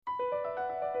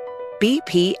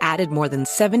BP added more than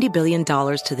 $70 billion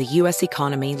to the U.S.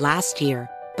 economy last year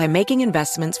by making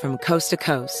investments from coast to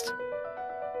coast.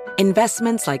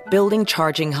 Investments like building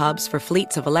charging hubs for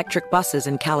fleets of electric buses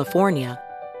in California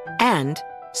and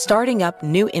starting up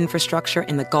new infrastructure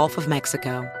in the Gulf of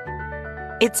Mexico.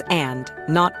 It's and,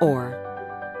 not or.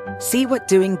 See what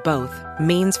doing both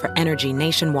means for energy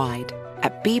nationwide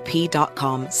at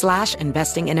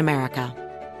bp.com/investing in America.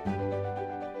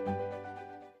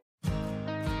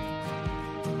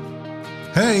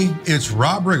 Hey, it's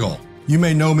Rob Riggle. You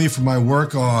may know me from my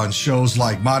work on shows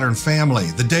like Modern Family,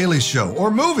 The Daily Show,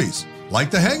 or movies like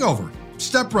The Hangover,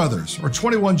 Step Brothers, or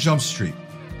 21 Jump Street.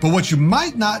 But what you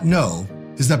might not know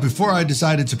is that before I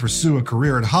decided to pursue a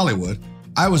career in Hollywood,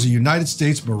 I was a United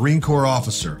States Marine Corps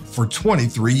officer for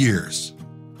 23 years.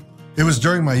 It was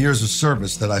during my years of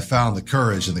service that I found the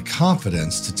courage and the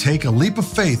confidence to take a leap of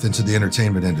faith into the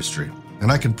entertainment industry.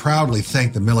 And I can proudly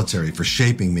thank the military for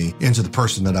shaping me into the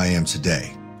person that I am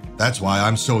today. That's why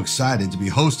I'm so excited to be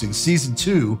hosting Season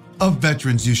 2 of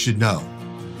Veterans You Should Know.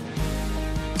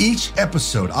 Each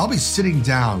episode, I'll be sitting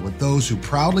down with those who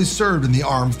proudly served in the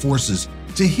armed forces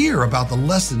to hear about the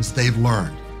lessons they've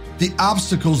learned, the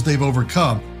obstacles they've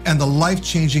overcome, and the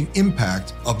life-changing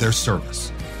impact of their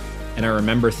service. And I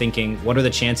remember thinking, what are the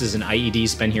chances an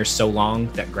IED's been here so long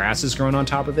that grass has grown on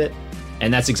top of it?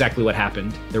 And that's exactly what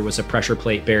happened. There was a pressure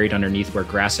plate buried underneath where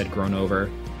grass had grown over,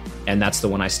 and that's the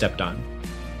one I stepped on.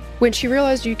 When she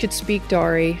realized you could speak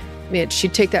Dari, man,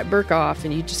 she'd take that burqa off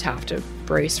and you just have to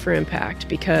brace for impact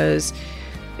because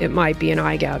it might be an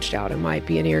eye gouged out, it might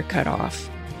be an ear cut off.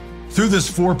 Through this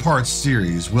 4-part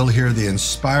series, we'll hear the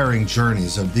inspiring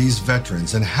journeys of these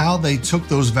veterans and how they took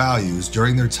those values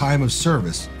during their time of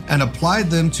service and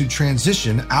applied them to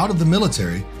transition out of the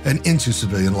military and into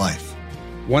civilian life.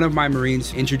 One of my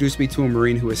Marines introduced me to a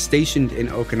Marine who was stationed in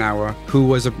Okinawa, who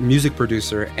was a music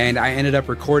producer, and I ended up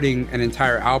recording an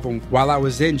entire album while I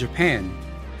was in Japan.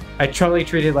 I totally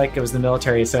treated it like it was the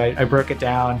military, so I broke it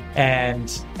down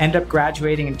and ended up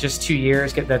graduating in just 2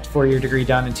 years, get that 4-year degree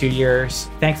done in 2 years.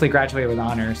 Thankfully graduated with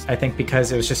honors, I think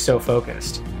because it was just so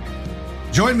focused.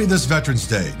 Join me this Veterans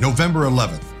Day, November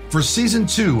 11th, for Season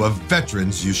 2 of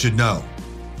Veterans You Should Know.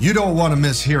 You don't want to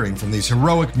miss hearing from these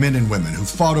heroic men and women who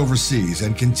fought overseas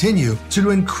and continue to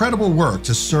do incredible work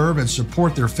to serve and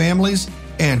support their families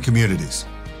and communities.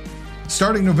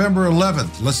 Starting November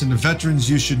 11th, listen to Veterans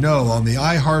You Should Know on the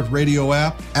iHeartRadio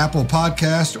app, Apple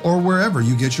Podcast, or wherever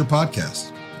you get your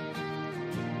podcasts.